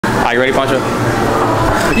Alright, you ready, Pancho?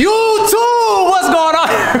 You too! What's going on?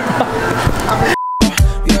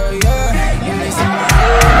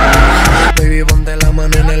 Baby, ponte la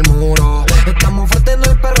mano en el muro. Estamos fuertes en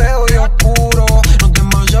el perreo y oscuro. No te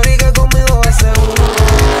más y que conmigo es seguro.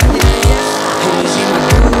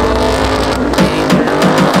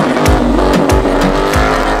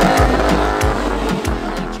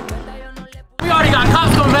 We already got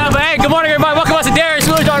cops coming, man. But hey, good morning, everybody. Welcome back to Darius.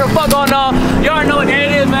 Who y'all the fuck on? You already know what day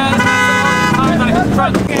it is, man.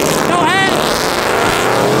 Truck. No hands.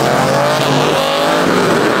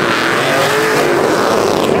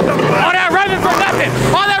 All that revving for nothing.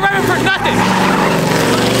 All that revving for nothing.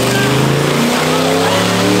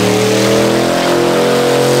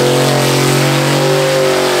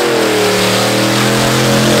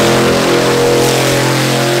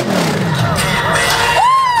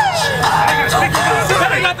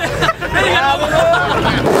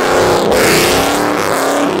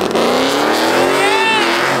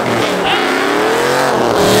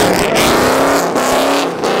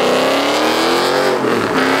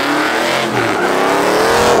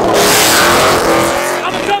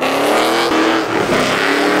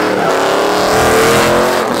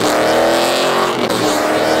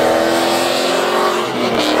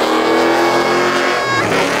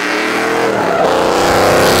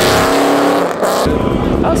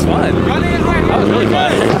 That was fun. That was really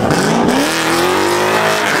fun.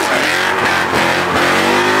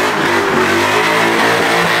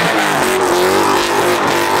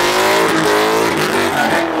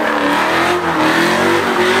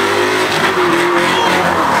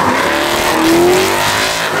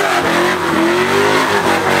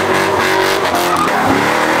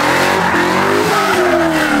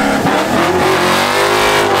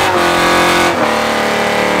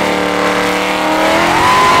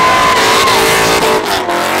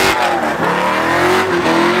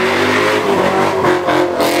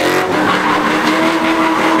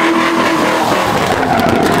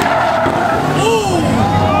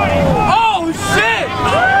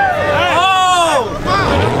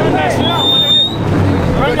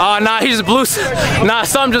 Oh, nah, he just blew. Nah,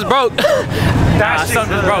 something just broke. Nah,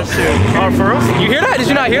 something just broke. Oh, for real? You hear that? Did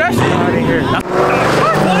you not hear that? No, I didn't hear it.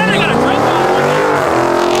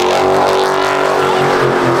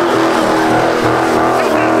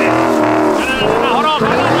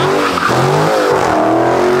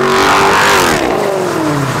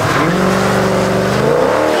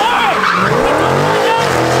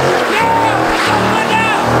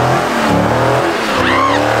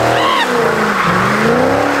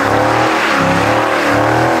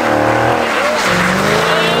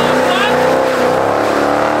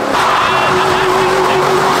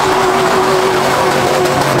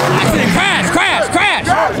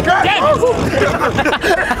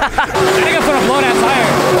 I think I'm gonna blow that tire.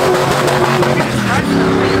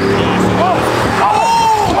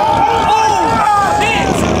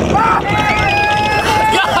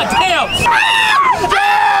 God damn!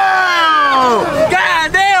 God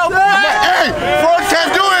damn! Hey, bro,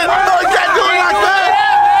 can't do it! No, you can't do it like that!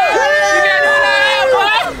 You can't do that,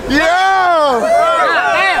 boy! Yeah! God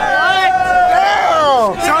damn!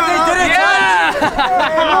 Damn! Somebody did it! Yeah!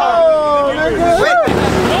 Oh, nigga!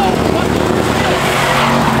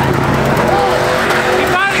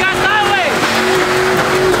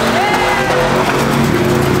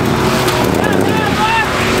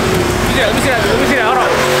 Let me see that, hold on.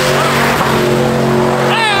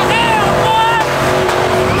 Damn, boy!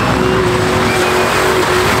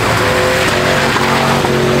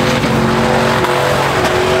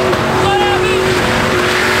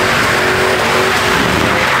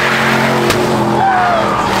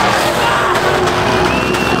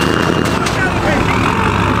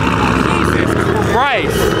 Jesus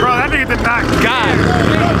Christ. Bro, that nigga did not. God.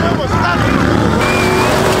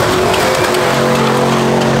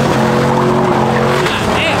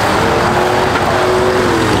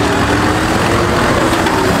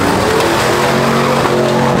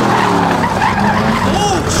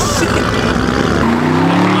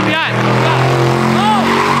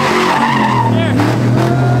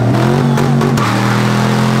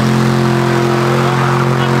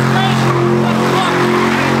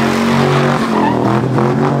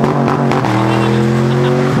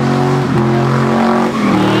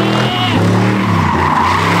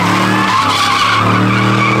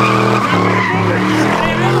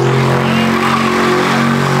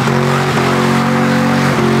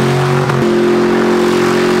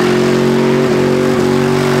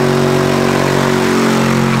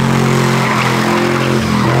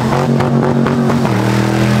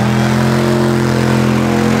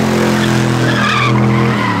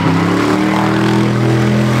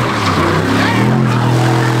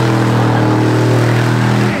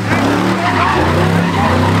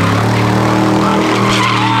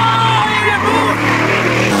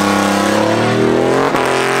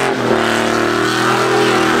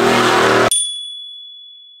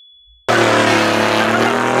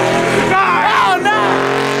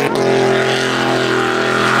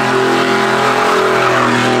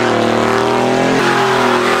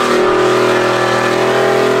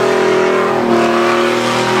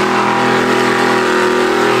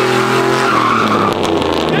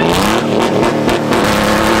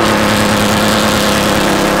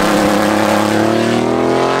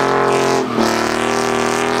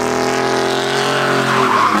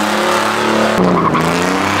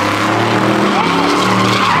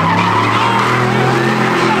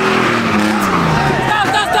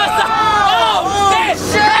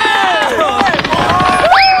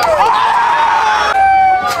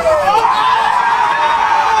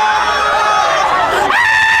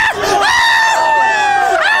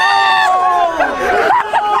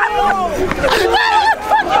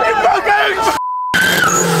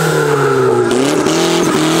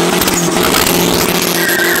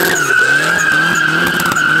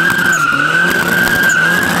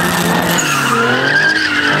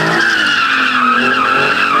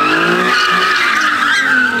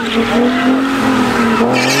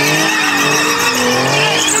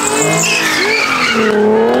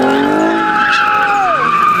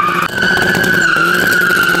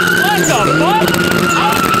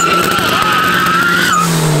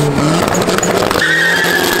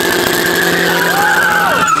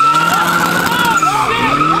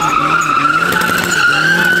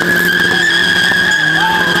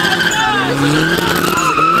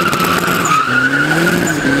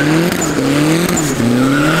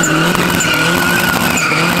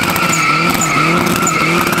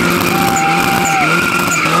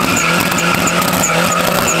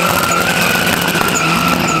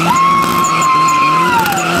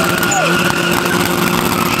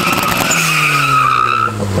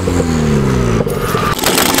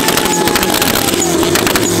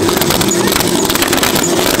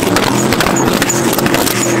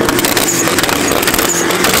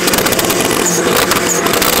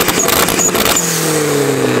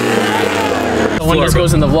 think this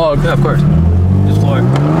goes in the vlog. Yeah, of course. Just floor.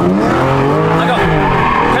 Let go.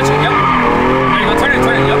 Catch it. Yep. There you go. Turn it.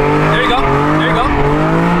 Turn it. Yep. There you go. There you go.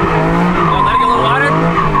 Now let it get a little wider.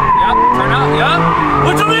 Yep. Turn out. Yep.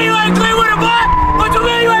 What you mean you ain't clean with it, boy? What you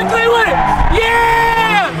mean you ain't clean with it?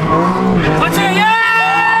 Yeah. Punch it.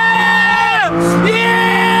 Yeah.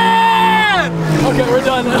 Yeah. Okay, we're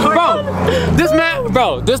done.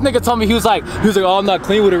 Bro, this nigga told me he was like, oh, I'm not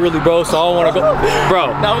clean with it really, bro, so I don't want to go. Bro,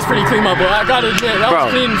 That was pretty clean, my boy. I gotta admit, that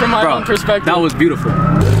was clean from my own perspective. That was beautiful.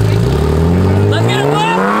 Let's get it, boy.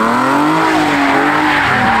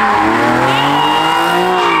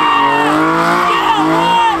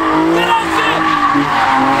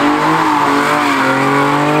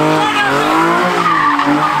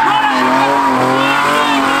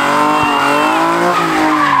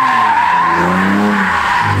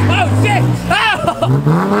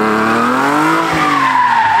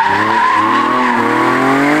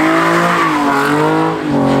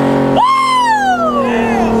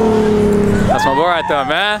 That's my boy right there,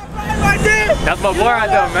 man. That's my boy right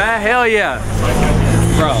there, man. Hell yeah.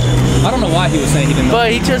 Bro, I don't know why he was saying he didn't know.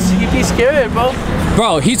 But he'd be scared, bro.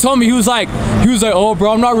 Bro, he told me, he was like, oh,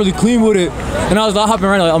 bro, I'm not really clean with it. And I was like, hopping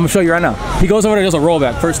right now, I'm gonna show you right now. He goes over there, does a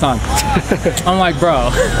rollback, first time. I'm like,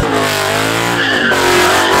 bro.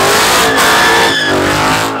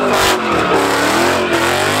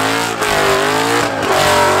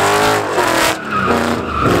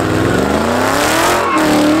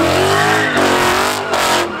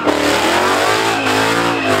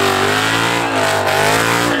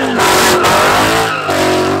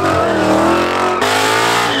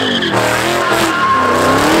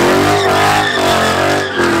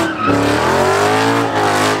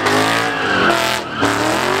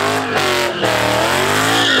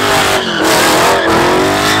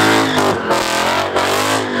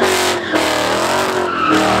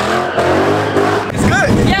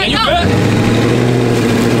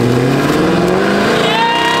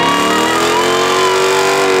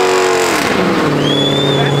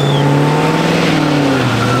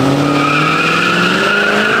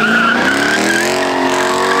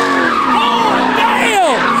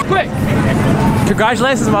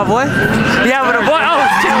 Congratulations, my boy. You having a boy? Oh,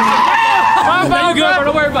 shit. No, you good, bro.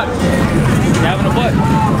 Don't worry about it. You having a boy?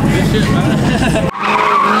 Good shit, man.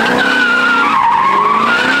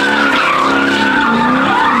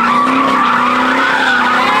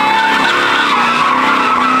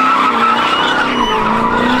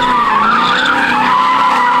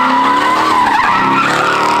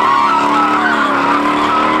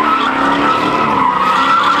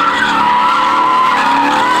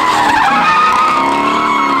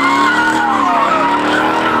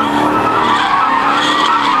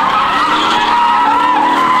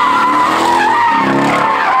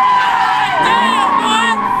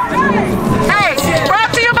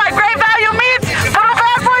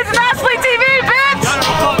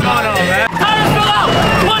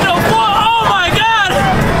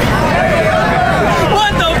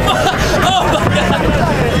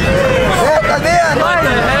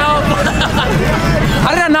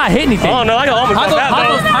 Hit anything. Oh no, I got almost those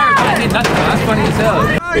tires didn't hit nothing. That's funny as hell.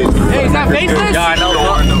 Hey, is that faceless? Yeah, I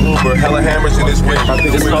know. In the Uber, hella hammers in this way. I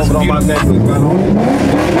think it's on my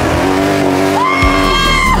necklace.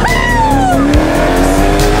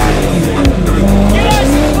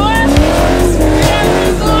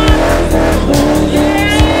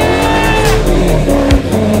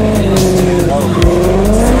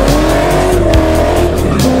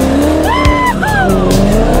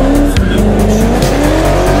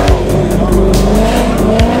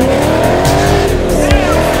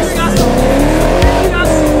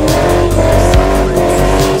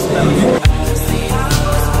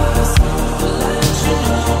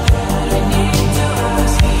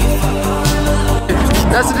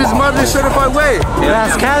 That's this mother certified way. Yeah.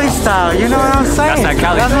 That's Cali style, you know what I'm saying? That's that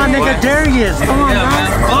Cali That's style, my nigga Darius. Come on,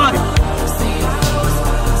 man.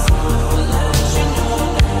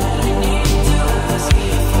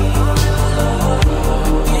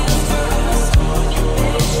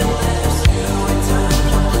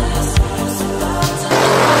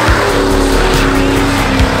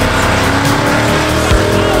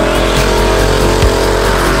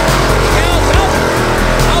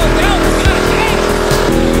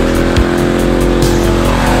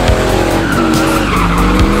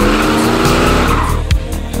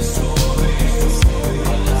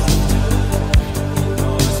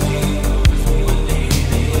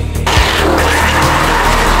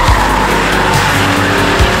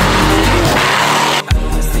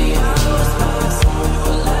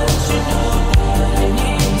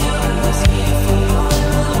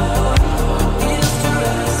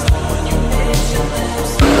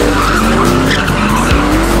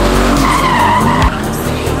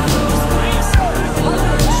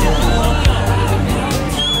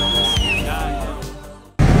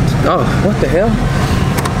 Oh, what the hell?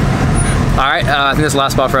 All right, I think this is the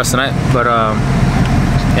last spot for us tonight. But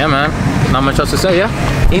yeah, man, not much else to say. Yeah,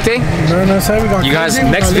 anything? No, say we gonna. You guys,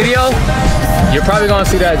 next video, you're probably gonna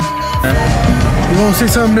see that. You're gonna see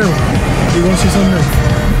something new. You're gonna see something new.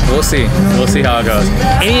 We'll see. We'll see how it goes.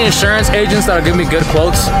 Any insurance agents that'll give me good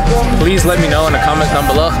quotes, please let me know in the comments down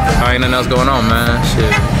below. Ain't nothing else going on, man. Shit.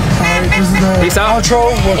 Alright, this is the Peace out.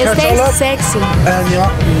 outro. We'll catch Stay y'all up. sexy. And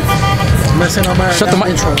yeah, messing on my Shut the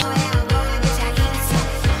mic. intro.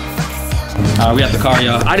 We got the car,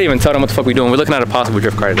 y'all. I didn't even tell them what the fuck we doing. We're looking at a possible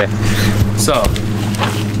drift car today. So.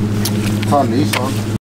 It's on Nissan.